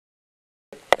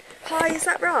Hi, is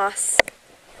that Ross?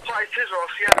 Hi, it is Ross,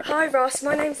 yeah. Hi Ross,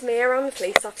 my name's Mia, I'm a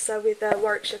police officer with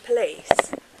Warwickshire Police.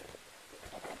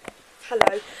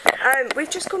 Hello. We've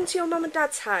just come to your mum and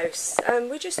dad's house.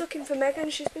 We're just looking for Megan,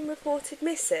 she's been reported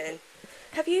missing.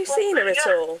 Have you seen her at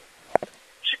all?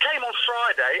 She came on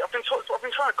Friday. I've been trying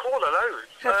to call her loads.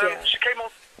 Have you? She came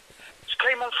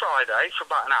on Friday for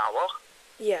about an hour.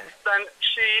 Yeah. Then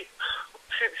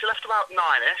she left about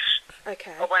 9ish.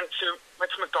 Okay. I went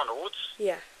to McDonald's.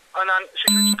 Yeah. And then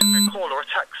she said she gave me a call or a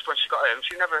text when she got home.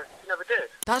 She never did.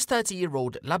 That's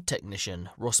 30-year-old lab technician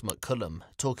Ross McCullum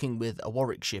talking with a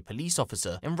Warwickshire police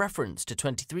officer in reference to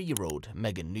 23-year-old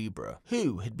Megan Newborough,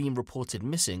 who had been reported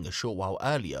missing a short while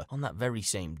earlier on that very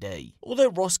same day. Although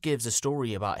Ross gives a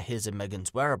story about his and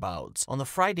Megan's whereabouts on the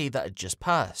Friday that had just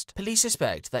passed, police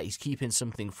suspect that he's keeping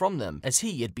something from them as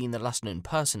he had been the last known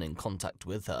person in contact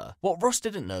with her. What Ross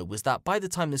didn't know was that by the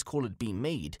time this call had been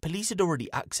made, police had already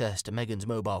accessed Megan's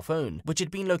mobile phone, which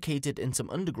had been located in some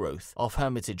undergrowth off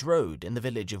Hermitage Road in the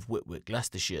village of Whitwick,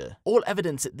 Leicestershire. All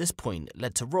evidence at this point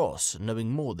led to Ross knowing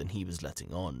more than he was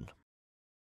letting on.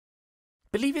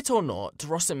 Believe it or not,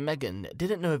 Ross and Megan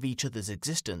didn't know of each other's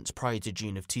existence prior to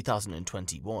June of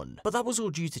 2021, but that was all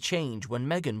due to change when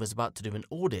Megan was about to do an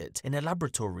audit in a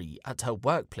laboratory at her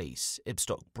workplace,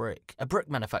 Ibstock Brick, a brick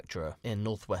manufacturer in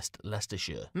northwest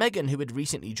Leicestershire. Megan, who had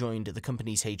recently joined the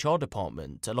company's HR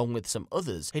department along with some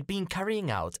others, had been carrying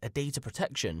out a data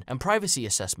protection and privacy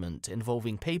assessment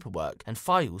involving paperwork and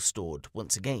files stored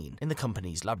once again in the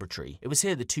company's laboratory. It was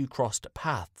here the two crossed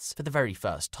paths for the very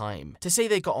first time. To say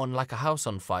they got on like a house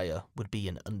on fire would be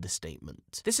an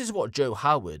understatement. This is what Joe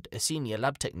Howard, a senior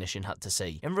lab technician, had to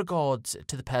say in regards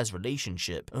to the pair's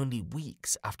relationship only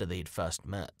weeks after they had first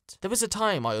met. There was a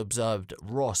time I observed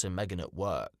Ross and Megan at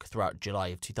work throughout July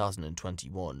of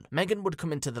 2021. Megan would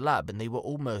come into the lab and they were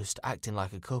almost acting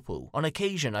like a couple. On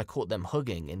occasion, I caught them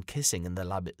hugging and kissing in the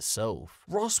lab itself.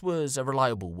 Ross was a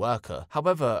reliable worker.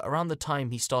 However, around the time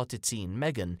he started seeing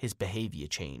Megan, his behaviour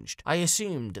changed. I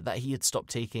assumed that he had stopped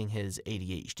taking his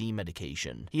ADHD medication.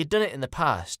 He had done it in the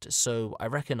past, so I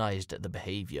recognised the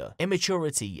behaviour.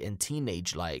 Immaturity and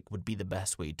teenage-like would be the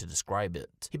best way to describe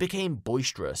it. He became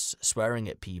boisterous, swearing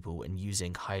at people and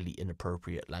using highly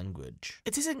inappropriate language.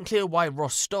 It isn't clear why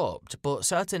Ross stopped, but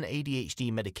certain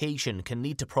ADHD medication can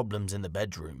lead to problems in the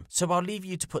bedroom, so I'll leave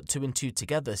you to put two and two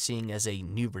together seeing as a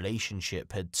new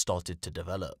relationship had started to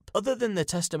develop. Other than the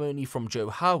testimony from Joe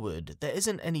Howard, there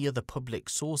isn't any other public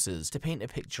sources to paint a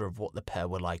picture of what the pair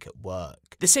were like at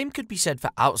work. The same could be said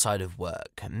for outside of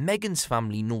work. Megan's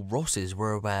family nor Ross's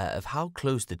were aware of how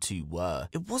close the two were.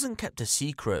 It wasn't kept a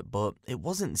secret, but it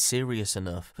wasn't serious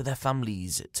enough for their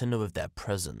families to know of their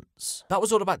presence. That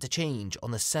was all about to change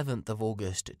on the 7th of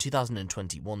August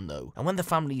 2021 though, and when the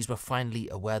families were finally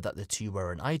aware that the two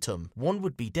were an item, one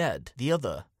would be dead, the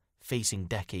other facing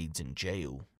decades in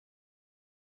jail.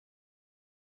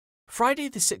 Friday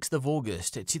the 6th of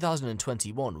August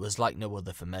 2021 was like no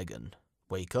other for Megan.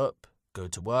 Wake up, go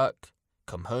to work,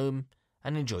 come home,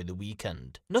 and enjoy the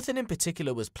weekend. Nothing in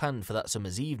particular was planned for that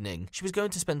summer's evening. She was going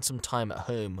to spend some time at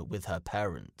home with her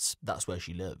parents. That's where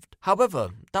she lived. However,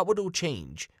 that would all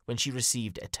change when she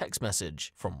received a text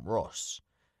message from Ross.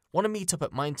 "Want to meet up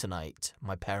at mine tonight?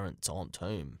 My parents aren't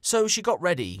home." So she got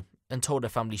ready and told her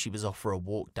family she was off for a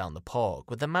walk down the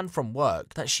park with a man from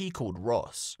work that she called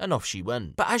Ross, and off she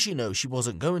went. But as you know, she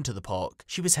wasn't going to the park,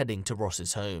 she was heading to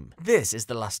Ross's home. This is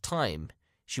the last time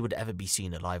she would ever be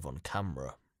seen alive on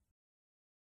camera.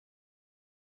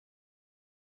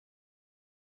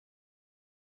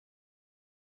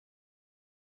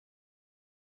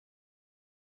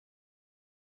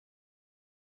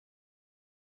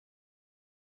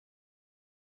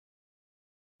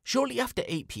 Shortly after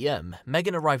 8 PM,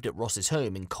 Megan arrived at Ross's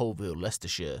home in Colville,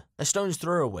 Leicestershire, a stone's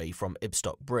throw away from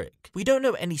Ibstock Brick. We don't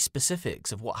know any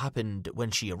specifics of what happened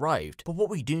when she arrived, but what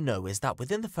we do know is that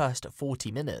within the first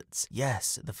 40 minutes,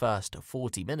 yes, the first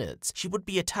 40 minutes, she would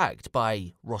be attacked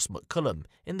by Ross McCullum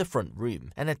in the front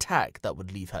room, an attack that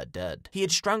would leave her dead. He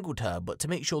had strangled her, but to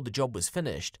make sure the job was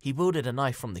finished, he wielded a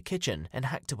knife from the kitchen and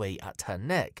hacked away at her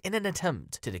neck in an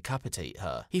attempt to decapitate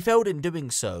her. He failed in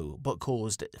doing so, but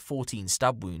caused 14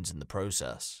 stab wounds in the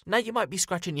process. Now you might be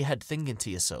scratching your head thinking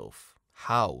to yourself,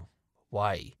 how?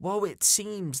 Why? Well, it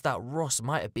seems that Ross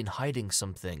might have been hiding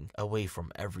something away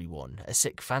from everyone, a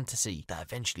sick fantasy that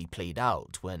eventually played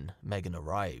out when Megan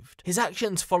arrived. His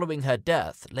actions following her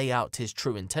death lay out his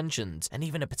true intentions and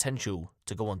even a potential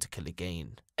to go on to kill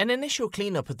again. An initial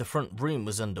cleanup of the front room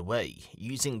was underway.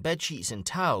 Using bedsheets and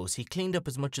towels, he cleaned up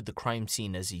as much of the crime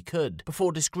scene as he could,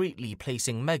 before discreetly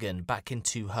placing Megan back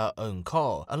into her own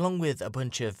car, along with a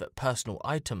bunch of personal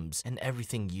items and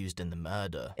everything used in the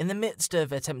murder. In the midst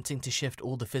of attempting to shift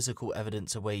all the physical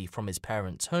evidence away from his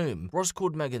parents' home, Ross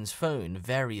called Megan's phone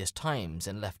various times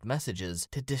and left messages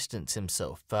to distance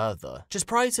himself further. Just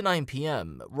prior to 9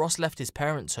 PM, Ross left his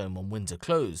parents' home on Windsor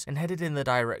Close and headed in the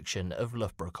direction of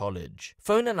Loughborough College.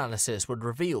 Phone analysis would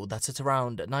reveal that at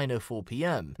around 9:04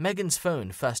 PM, Megan's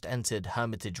phone first entered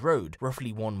Hermitage Road,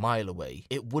 roughly 1 mile away.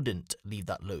 It wouldn't leave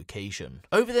that location.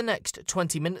 Over the next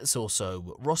 20 minutes or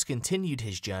so, Ross continued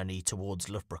his journey towards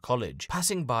Loughborough College,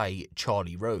 passing by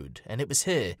Charlie Road, and it was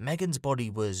here Megan's body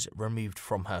was removed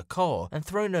from her car and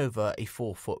thrown over a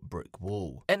 4-foot brick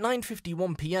wall. At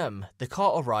 9:51 PM, the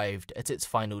car arrived at its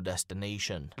final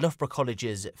destination, Loughborough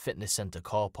College's fitness centre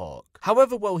car park.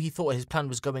 However well he thought his plan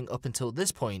was going up until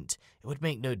this point, it would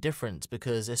make no difference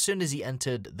because as soon as he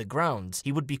entered the grounds,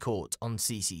 he would be caught on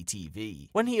CCTV.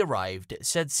 When he arrived,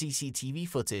 said CCTV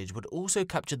footage would also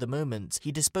capture the moment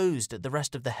he disposed the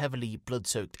rest of the heavily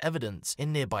blood-soaked evidence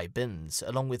in nearby bins,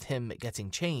 along with him getting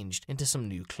changed into some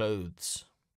new clothes.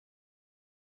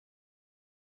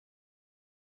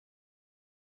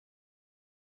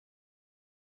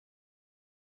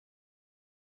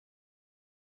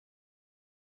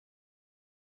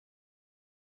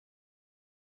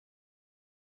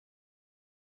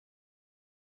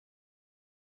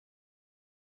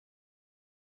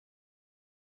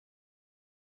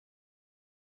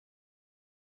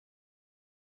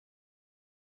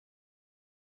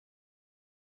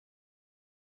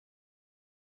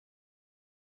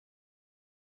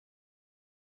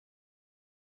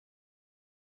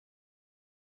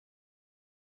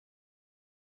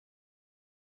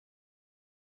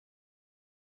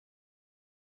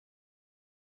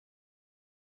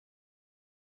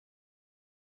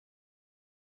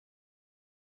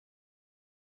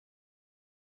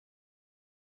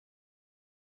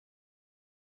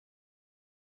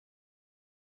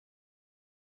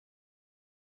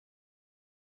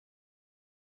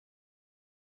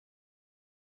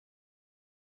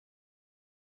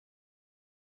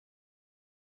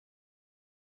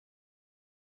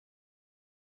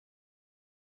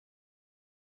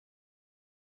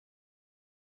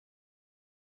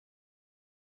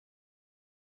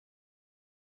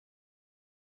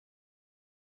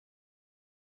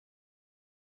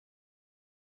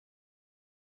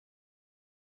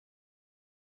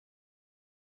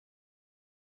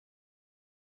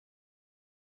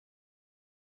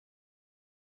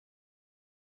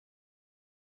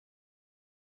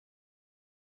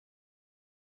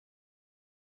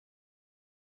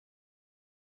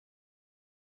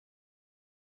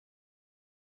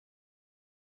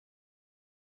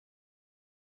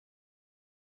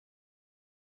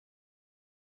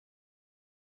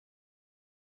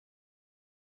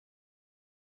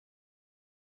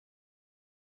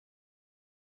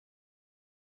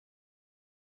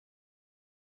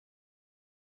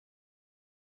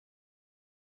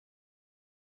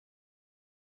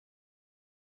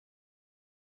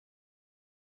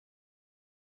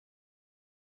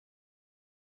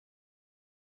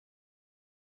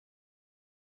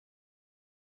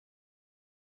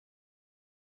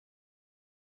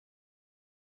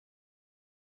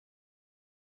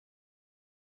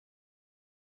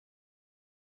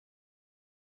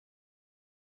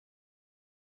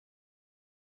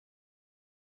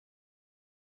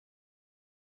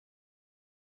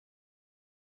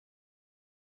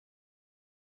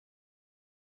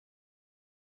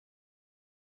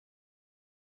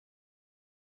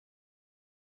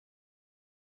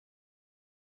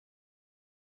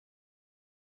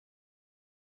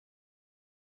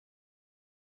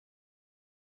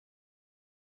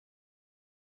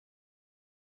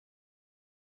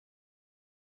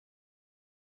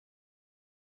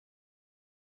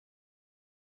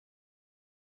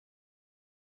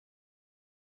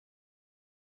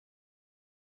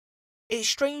 It's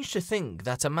strange to think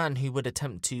that a man who would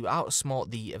attempt to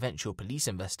outsmart the eventual police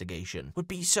investigation would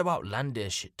be so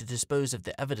outlandish to dispose of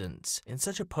the evidence in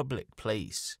such a public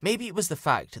place. Maybe it was the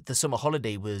fact that the summer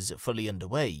holiday was fully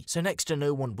underway, so next to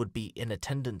no one would be in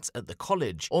attendance at the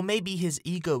college, or maybe his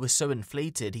ego was so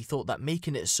inflated he thought that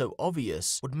making it so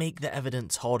obvious would make the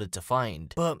evidence harder to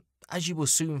find. But as you will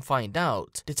soon find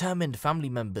out, determined family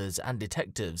members and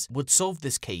detectives would solve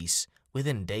this case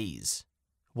within days.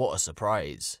 What a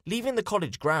surprise. Leaving the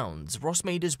college grounds, Ross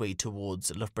made his way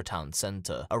towards Loughborough Town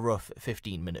Centre, a rough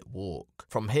 15-minute walk.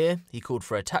 From here, he called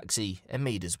for a taxi and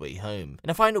made his way home. In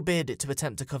a final bid to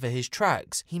attempt to cover his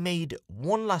tracks, he made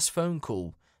one last phone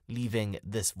call, leaving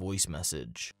this voice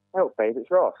message. Help, babe, it's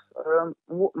Ross. I'm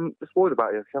just worried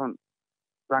about you. If you haven't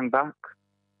rang back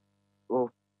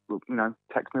or,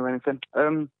 text me or anything.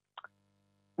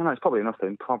 No, it's probably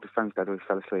nothing. Probably friend's dead or he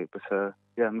fell asleep. But,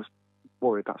 yeah, I'm just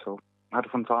worried, that's all. I had a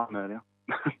fun time earlier.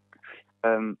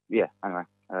 Yeah, anyway.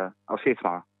 I'll see you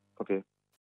tomorrow. Love you.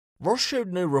 Ross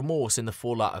showed no remorse in the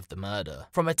fallout of the murder.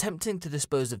 From attempting to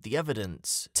dispose of the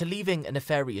evidence to leaving a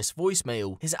nefarious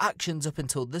voicemail, his actions up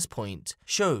until this point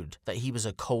showed that he was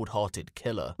a cold-hearted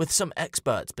killer, with some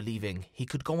experts believing he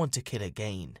could go on to kill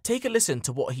again. Take a listen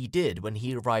to what he did when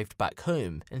he arrived back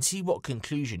home and see what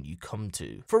conclusion you come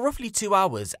to. For roughly 2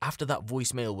 hours after that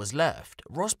voicemail was left,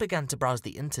 Ross began to browse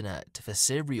the internet for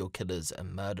serial killers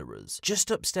and murderers,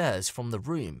 just upstairs from the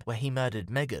room where he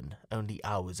murdered Megan only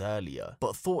hours earlier.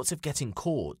 But thoughts of getting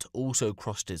caught also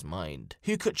crossed his mind.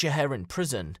 Who cut your hair in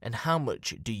prison and how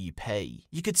much do you pay?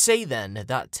 You could say then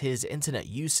that his internet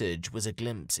usage was a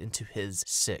glimpse into his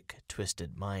sick,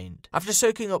 twisted mind. After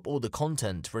soaking up all the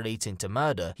content relating to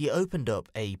murder, he opened up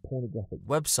a pornographic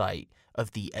website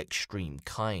of the extreme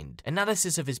kind.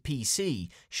 Analysis of his PC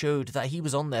showed that he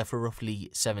was on there for roughly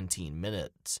 17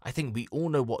 minutes. I think we all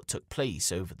know what took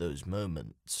place over those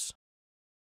moments.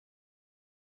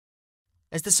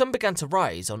 As the sun began to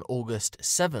rise on August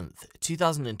 7th,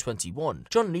 2021,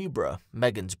 John Newborough,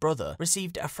 Megan's brother,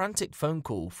 received a frantic phone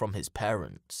call from his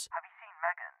parents. Have you seen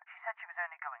Megan? She said she was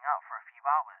only going out for a few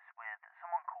hours with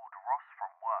someone called Ross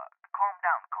from work. Calm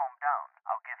down.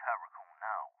 I'll give her a call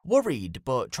now. Worried,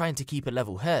 but trying to keep a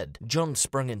level head, John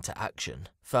sprung into action,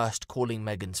 first calling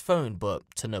Megan's phone, but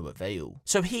to no avail.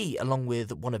 So he, along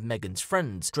with one of Megan's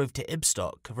friends, drove to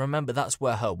Ibstock, remember that's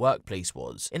where her workplace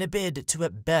was, in a bid to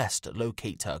at best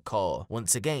locate her car.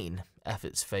 Once again,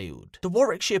 efforts failed. The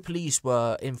Warwickshire police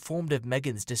were informed of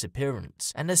Megan's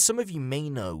disappearance, and as some of you may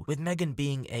know, with Megan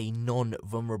being a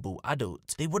non-vulnerable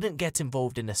adult, they wouldn't get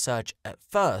involved in a search at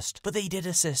first, but they did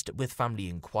assist with family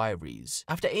inquiries.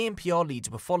 After ANPR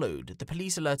leads were followed, the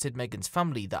police alerted Megan's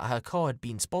family that her car had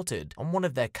been spotted on one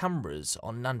of their cameras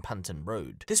on Nanpanton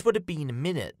Road. This would have been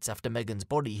minutes after Megan's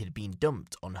body had been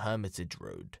dumped on Hermitage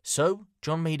Road. So,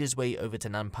 John made his way over to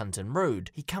Nanpanton Road.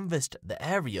 He canvassed the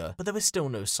area, but there was still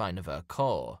no sign of her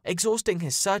car. Exhausting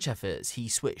his search efforts, he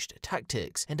switched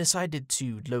tactics and decided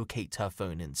to locate her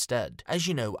phone instead. As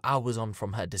you know, hours on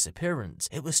from her disappearance,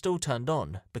 it was still turned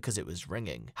on because it was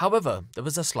ringing. However, there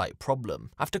was a slight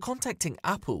problem. After contacting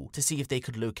Apple to see if they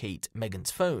could locate Megan's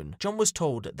phone, John was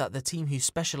told that the team who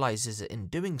specializes in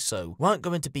doing so weren't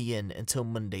going to be in until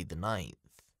Monday the 9th.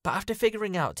 But after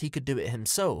figuring out he could do it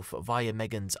himself via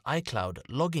Megan's iCloud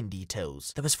login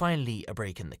details, there was finally a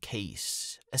break in the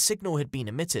case. A signal had been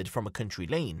emitted from a country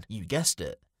lane, you guessed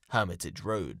it, Hermitage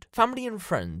Road. Family and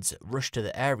friends rushed to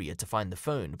the area to find the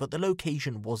phone, but the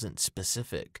location wasn't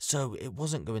specific, so it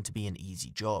wasn't going to be an easy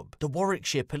job. The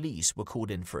Warwickshire police were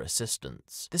called in for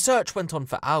assistance. The search went on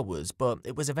for hours, but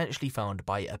it was eventually found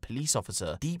by a police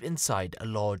officer deep inside a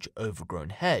large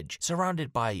overgrown hedge,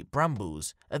 surrounded by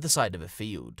brambles at the side of a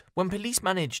field. When police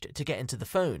managed to get into the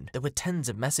phone, there were tens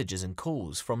of messages and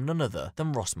calls from none other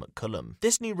than Ross McCullum.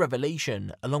 This new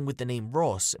revelation, along with the name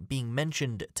Ross being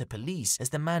mentioned to police as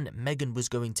the man Megan was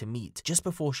going to meet just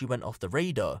before she went off the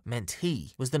radar, meant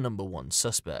he was the #1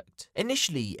 suspect.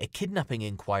 Initially, a kidnapping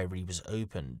inquiry was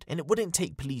opened, and it wouldn't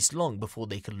take police long before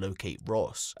they could locate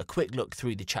Ross. A quick look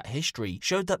through the chat history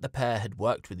showed that the pair had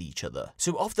worked with each other,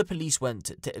 so off the police went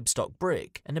to Ibstock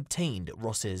Brick and obtained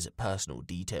Ross's personal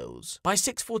details. By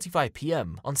 6:45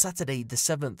 PM on Saturday the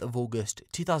 7th of August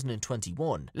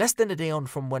 2021, less than a day on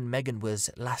from when Megan was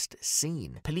last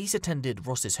seen, police attended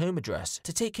Ross's home address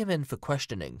to take him in for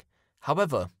questioning.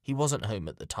 However, he wasn't home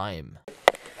at the time.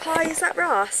 Hi, is that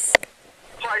Ross?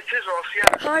 Hi, it is Ross,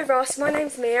 yeah. Hi Ross, my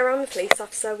name's Mia, I'm a police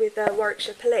officer with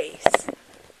Warwickshire Police.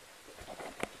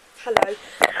 Hello.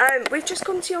 We've just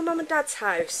come to your mum and dad's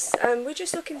house. We're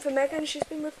just looking for Megan, she's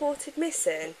been reported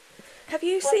missing. Have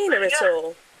you seen her at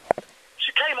all?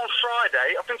 She came on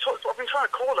Friday. I've been trying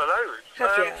to call her loads.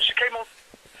 Have you? She came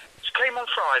on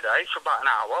Friday for about an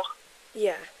hour.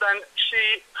 Yeah. Then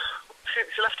she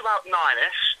left about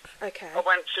 9ish. Okay. I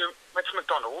went to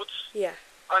McDonald's. Yeah.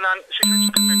 And then she said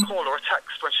she'd give me a call or a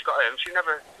text when she got home. She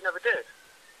never did.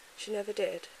 She never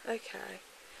did. Okay.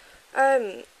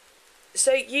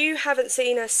 So you haven't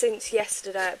seen her since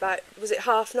yesterday about, was it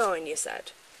 9:30 you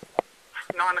said?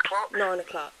 9 o'clock. 9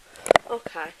 o'clock.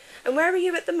 Okay. And where are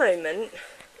you at the moment?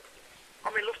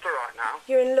 I'm in Loughborough right now.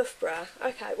 You're in Loughborough.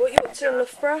 Okay. What are you up to in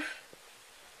Loughborough?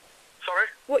 Sorry?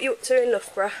 What are you up to in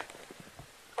Loughborough?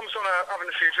 I'm just having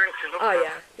a few drinks in Loughborough.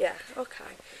 Oh yeah.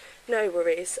 Okay. No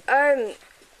worries.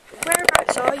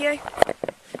 Whereabouts are you?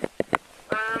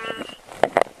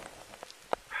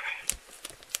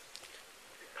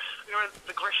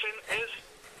 anything is?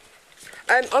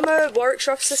 I'm a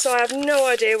Warwickshire officer, so I have no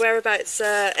idea whereabouts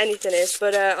anything is,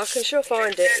 but I can sure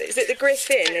find it. Is it the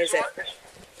Griffin, is it?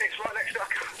 It's right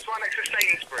next to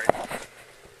Sainsbury's.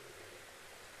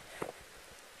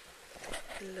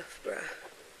 Loughborough.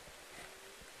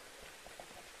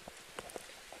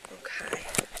 Okay.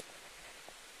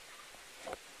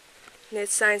 Near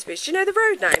Sainsbury's. Do you know the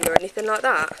road name or anything like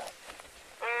that?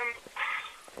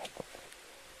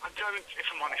 I don't, if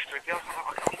I'm honest with you.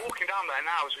 I'm walking down there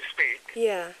now as we speak.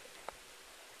 Yeah.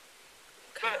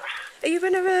 But, Are you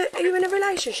in a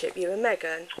relationship, you and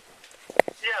Megan?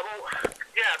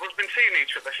 yeah, we've been seeing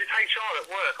each other. She's HR at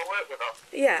work. I work with her.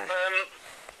 Yeah.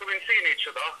 We've been seeing each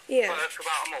other for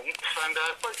about a month, and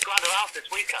supposed to go out of the house this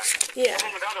weekend. Yeah. Her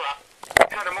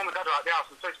mum and dad are at the house.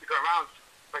 I'm supposed to be going round,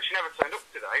 but she never turned up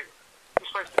today. We're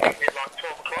supposed to meet me at like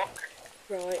 12 o'clock.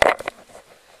 Right.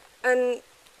 And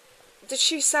did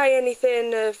she say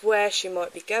anything of where she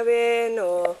might be going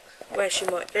or where she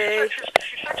might be? All she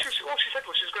said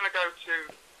was she was going to go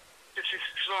to.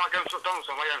 She's like going to McDonald's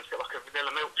on the way home to get like a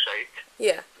vanilla milkshake.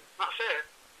 Yeah. That's it.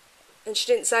 And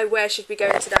she didn't say where she'd be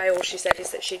going today. All she said is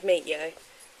that she'd meet you.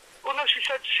 Well, no, she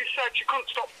said she couldn't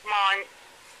stop mine.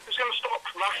 She was going to stop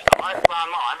last night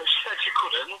around mine, but she said she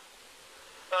couldn't.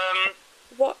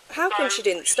 What? How come she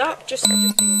didn't stop? Just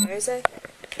being nosy.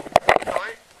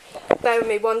 Sorry? Bear with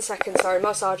me 1 second. Sorry,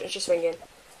 my sergeant's just ringing.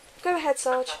 Go ahead,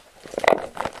 Sarge.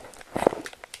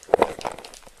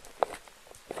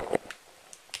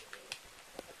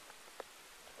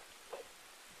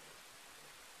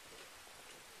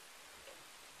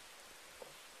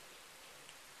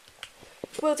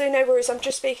 Will do, no worries. I'm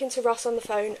just speaking to Ross on the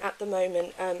phone at the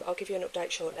moment. I'll give you an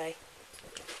update shortly.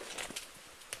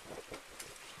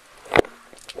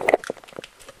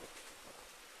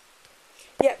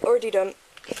 Yep, already done.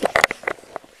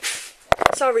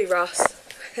 Sorry, Ross.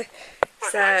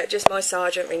 It's just my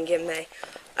sergeant ringing me.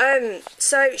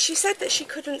 So she said that she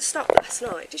couldn't stop last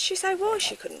night. Did she say why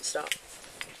she couldn't stop?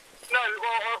 No,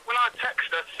 well, when I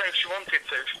texted her to say if she wanted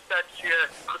to, she said she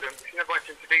couldn't. She never went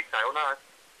into detail, no.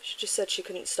 She just said she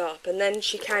couldn't stop, and then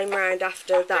she came round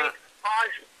after that. I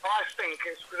think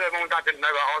it's because her mum and dad didn't know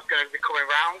that I was going to be coming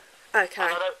round. Okay.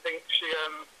 And I don't think she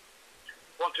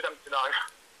wanted them to know.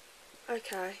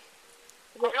 Okay.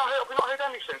 Have you not heard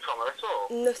anything from her at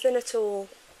all? Nothing at all.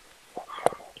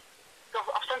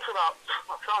 I've sent her about,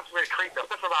 it sounds really creepy, I've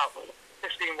sent her about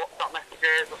 15 WhatsApp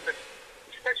messages.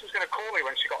 She said she was going to call me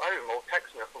when she got home or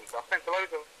text me or something. I've sent her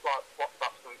loads of like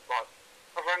WhatsApps and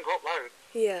I've rang her up loads.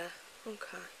 Yeah,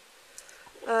 okay.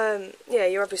 Yeah,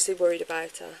 you're obviously worried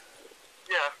about her.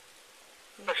 Yeah.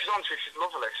 No, she's honestly, she's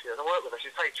lovely, she is. I work with her,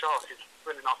 she's HR, she's a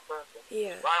really nice person.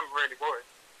 Yeah. I am really worried.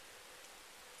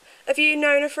 Have you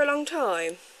known her for a long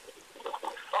time?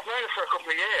 I've known her for a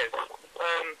couple of years.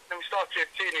 Then we started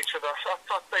seeing each other. So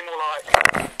I'd say more like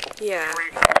 3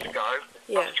 months ago.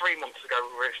 Yeah. 3 months ago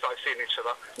we really started seeing each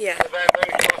other. Yeah. But then we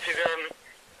started,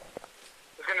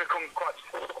 it was going to come quite,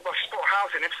 well, she bought a house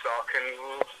in Ipswich and it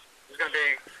was going to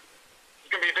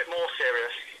be a bit more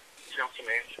serious, you know what I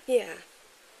mean? Yeah.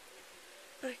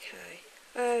 Okay.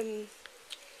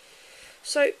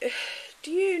 So,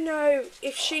 do you know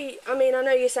if she, I mean, I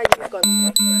know you say you've gone to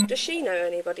Loughborough. Does she know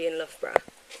anybody in Loughborough?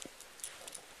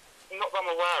 Not that I'm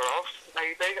aware of,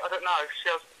 maybe. I don't know.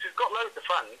 She's got loads of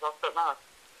friends. I don't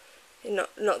know.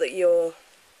 Not that you're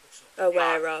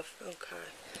aware of. Okay.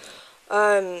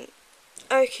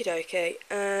 Okie dokie.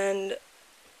 And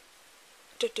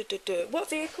what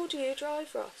vehicle do you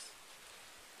drive, Ross?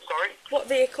 Sorry? What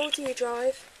vehicle do you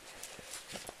drive?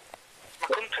 My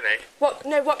company?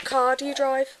 What car do you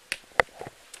drive?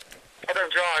 I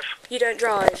don't drive. You don't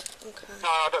drive? Okay. No,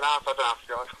 I don't have to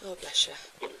drive. Oh, bless you.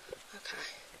 Okay.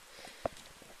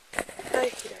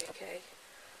 Okie dokie.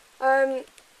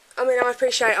 I mean, I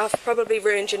appreciate I've probably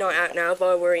ruined your night out now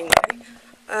by worrying you.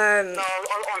 No,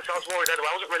 honestly, I was worried anyway.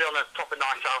 I wasn't really on a proper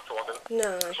night out, I wasn't.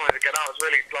 No. I just wanted to get out. I was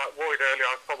really worried earlier.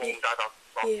 I was probably Dad.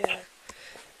 Yeah.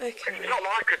 Okay. It's not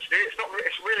like her to do it.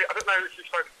 It's really, I don't know if she's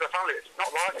spoken to the family. It's not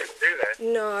like her to do this.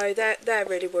 No, they're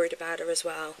really worried about her as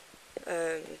well.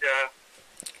 Yeah.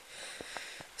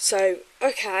 So,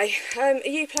 okay. Are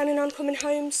you planning on coming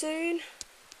home soon?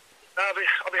 I'll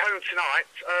be home tonight.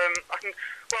 I can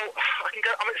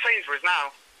go. I'm at Sainsbury's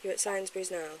now. You're at Sainsbury's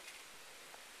now?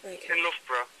 Okay. In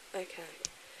Loughborough. Okay.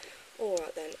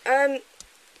 Alright then.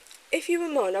 If you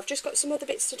wouldn't mind, I've just got some other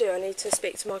bits to do. I need to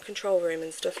speak to my control room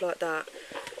and stuff like that.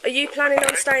 Are you planning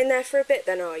on staying there for a bit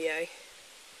then, are you?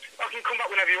 I can come back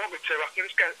whenever you want me to. I can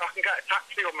get a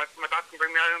taxi or my dad can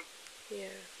bring me home.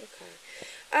 Yeah,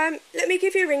 okay. Let me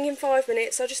give you a ring in 5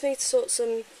 minutes. I just need to sort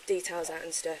some details out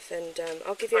and stuff, and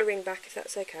I'll give you a ring back if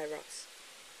that's okay, Ross.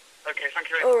 Okay, thank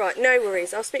you very much. Alright, no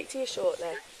worries. I'll speak to you shortly.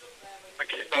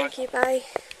 Thank you. Bye. Thank you, bye.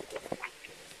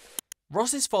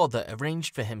 Ross's father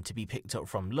arranged for him to be picked up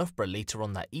from Loughborough later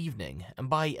on that evening, and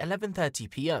by 11:30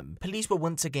 p.m, police were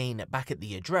once again back at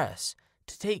the address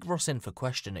to take Ross in for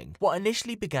questioning. What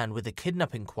initially began with a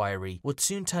kidnap inquiry would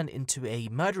soon turn into a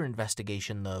murder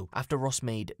investigation though, after Ross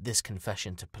made this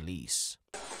confession to police.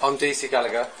 I'm DC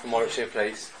Gallagher from Warwickshire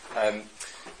Police.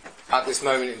 At this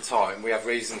moment in time, we have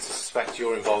reason to suspect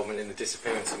your involvement in the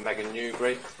disappearance of Megan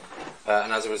Newbury,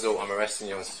 and as a result I'm arresting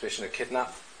you on suspicion of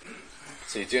kidnap.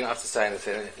 So you do not have to say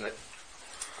anything.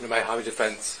 In a high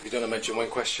defence, if you don't mention one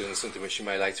question, something which you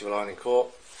may later rely on in court,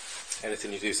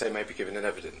 anything you do say may be given in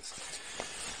evidence.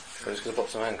 So I'm just going to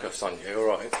put some handcuffs on you,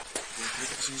 alright?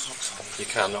 You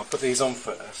can. I'll put these on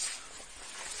first.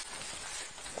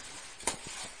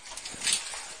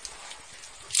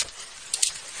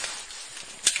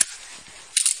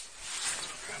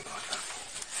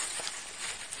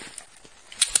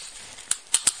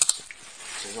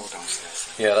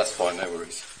 Yeah, that's fine, no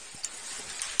worries.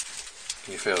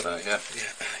 Can you feel that, yeah?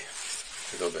 Yeah.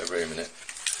 We've got a bit of room in it.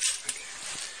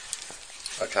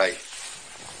 Okay.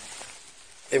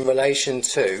 In relation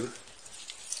to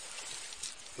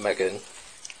Megan,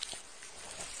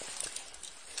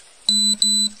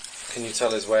 can you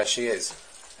tell us where she is?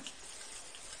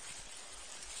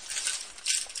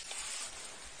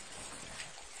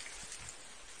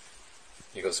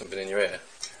 You got something in your ear?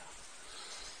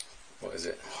 What is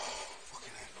it?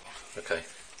 Okay.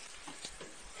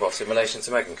 Ross, in relation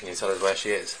to Megan, can you tell us where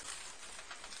she is?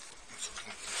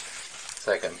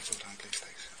 Say again.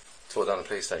 Talk down the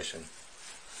police station.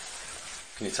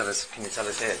 Can you tell us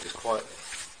here, just quietly?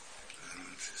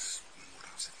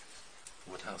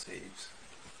 Woodhouse Eaves.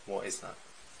 What is that?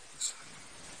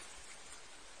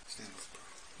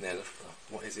 Near Loughborough.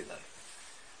 What is it though?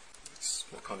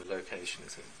 What kind of location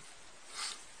is it?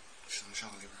 It's on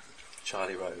Charlie Road.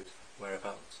 Charlie Road.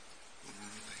 Whereabouts?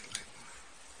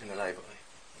 In the lay-by.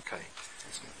 Okay.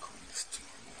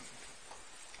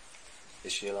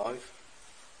 Is she alive?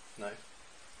 No?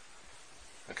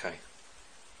 Okay.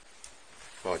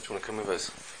 Right, do you want to come with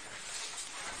us?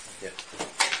 Yeah.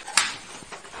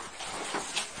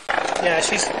 Yeah,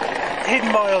 she's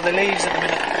hidden by all the leaves at the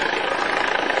minute.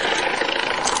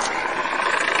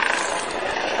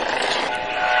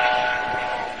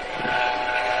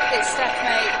 It's Steph,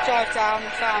 mate. Drive down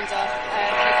and found her.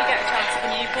 If you get a chance,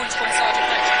 can you point to one Sergeant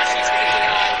Fletcher? She's with the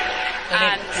DI.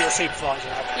 And your supervisor.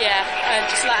 yeah,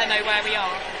 just let her know where we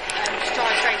are. Just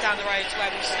drive straight down the road to where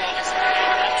we've stopped.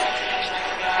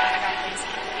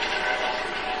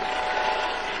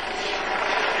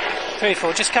 Three,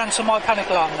 four. Just cancel my panic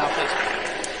alarm now,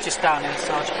 please. Just down here,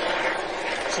 Sergeant.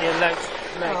 See her legs.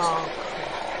 Oh.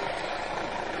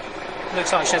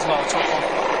 Looks like she has a lot of top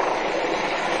on.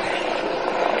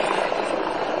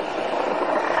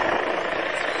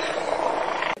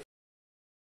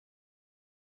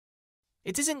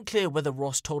 It isn't clear whether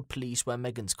Ross told police where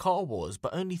Megan's car was,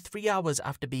 but only 3 hours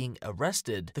after being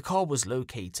arrested, the car was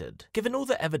located. Given all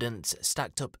the evidence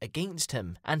stacked up against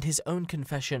him and his own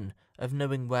confession of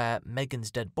knowing where Megan's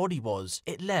dead body was,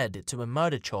 it led to a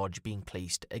murder charge being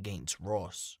placed against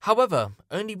Ross. However,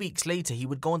 only weeks later he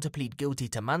would go on to plead guilty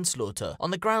to manslaughter on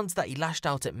the grounds that he lashed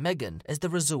out at Megan as the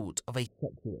result of a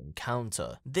sexual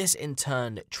encounter. This in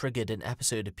turn triggered an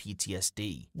episode of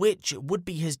PTSD, which would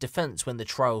be his defense when the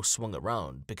trial swung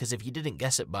around, because if you didn't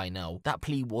guess it by now, that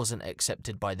plea wasn't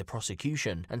accepted by the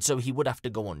prosecution, and so he would have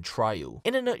to go on trial.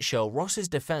 In a nutshell, Ross's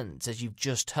defense, as you've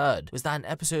just heard, was that an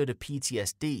episode of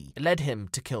PTSD led him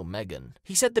to kill Megan.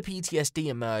 He said the PTSD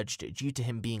emerged due to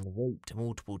him being raped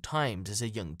multiple times as a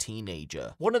young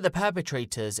teenager. One of the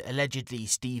perpetrators, allegedly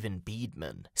Stephen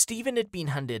Beedman. Stephen had been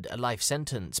handed a life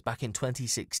sentence back in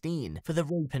 2016 for the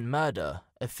rape and murder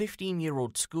of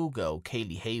 15-year-old schoolgirl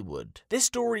Kaylee Haywood. This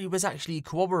story was actually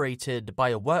corroborated by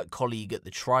a work colleague at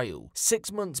the trial.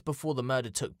 6 months before the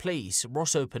murder took place,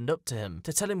 Ross opened up to him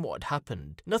to tell him what had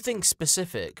happened. Nothing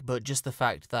specific, but just the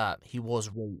fact that he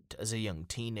was raped as a young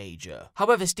teenager.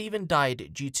 However, Stephen died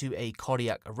due to a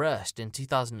cardiac arrest in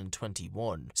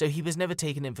 2021, so he was never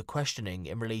taken in for questioning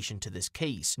in relation to this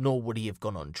case, nor would he have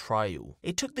gone on trial.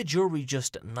 It took the jury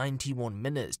just 91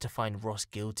 minutes to find Ross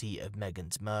guilty of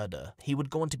Megan's murder. He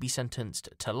would go on to be sentenced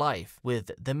to life,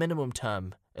 with the minimum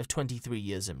term of 23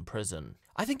 years in prison.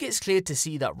 I think it's clear to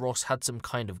see that Ross had some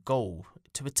kind of goal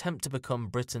to attempt to become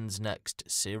Britain's next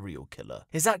serial killer.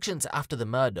 His actions after the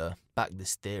murder back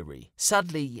this theory.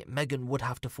 Sadly, Meghan would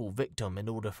have to fall victim in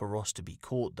order for Ross to be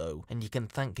caught though, and you can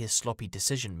thank his sloppy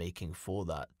decision making for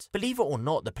that. Believe it or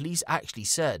not, the police actually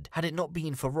said, had it not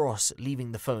been for Ross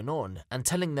leaving the phone on and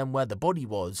telling them where the body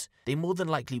was, they more than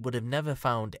likely would have never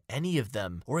found any of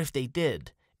them, or if they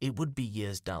did, it would be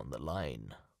years down the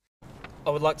line. I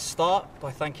would like to start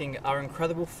by thanking our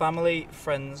incredible family,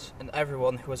 friends and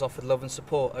everyone who has offered love and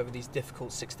support over these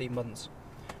difficult 16 months.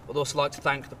 I would also like to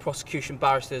thank the prosecution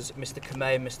barristers Mr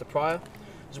Kamei and Mr Pryor,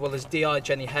 as well as DI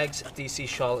Jenny Heggs, DC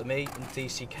Charlotte Mee and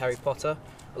DC Kerry Potter,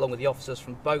 along with the officers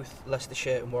from both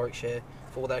Leicestershire and Warwickshire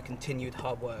for all their continued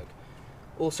hard work.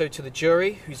 Also to the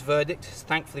jury, whose verdict has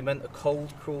thankfully meant a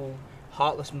cold, cruel,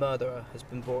 heartless murderer has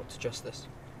been brought to justice.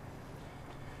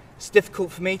 It's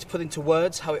difficult for me to put into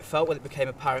words how it felt when it became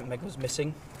apparent Meghan was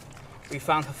missing. We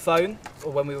found her phone,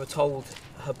 or when we were told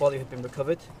her body had been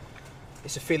recovered.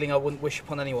 It's a feeling I wouldn't wish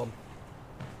upon anyone.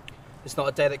 It's not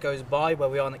a day that goes by where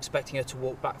we aren't expecting her to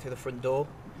walk back through the front door.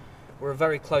 We're a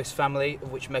very close family,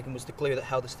 of which Meghan was the glue that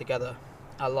held us together.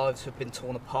 Our lives have been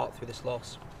torn apart through this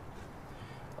loss.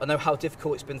 I know how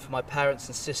difficult it's been for my parents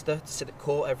and sister to sit at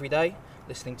court every day,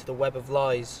 listening to the web of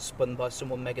lies spun by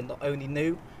someone Meghan not only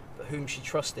knew, but whom she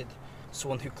trusted,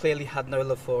 someone who clearly had no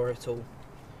love for her at all.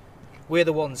 We're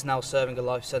the ones now serving a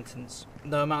life sentence.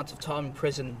 No amount of time in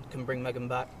prison can bring Meghan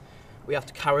back. We have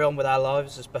to carry on with our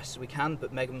lives as best as we can,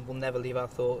 but Meghan will never leave our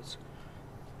thoughts.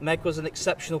 Meg was an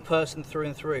exceptional person through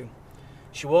and through.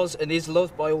 She was and is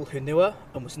loved by all who knew her,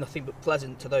 and was nothing but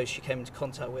pleasant to those she came into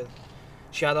contact with.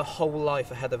 She had her whole life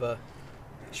ahead of her.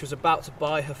 She was about to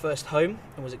buy her first home,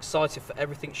 and was excited for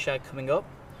everything she had coming up.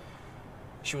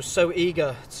 She was so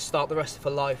eager to start the rest of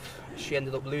her life, she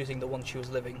ended up losing the one she was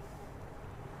living.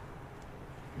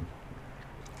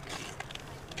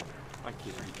 Thank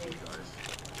you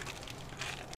guys.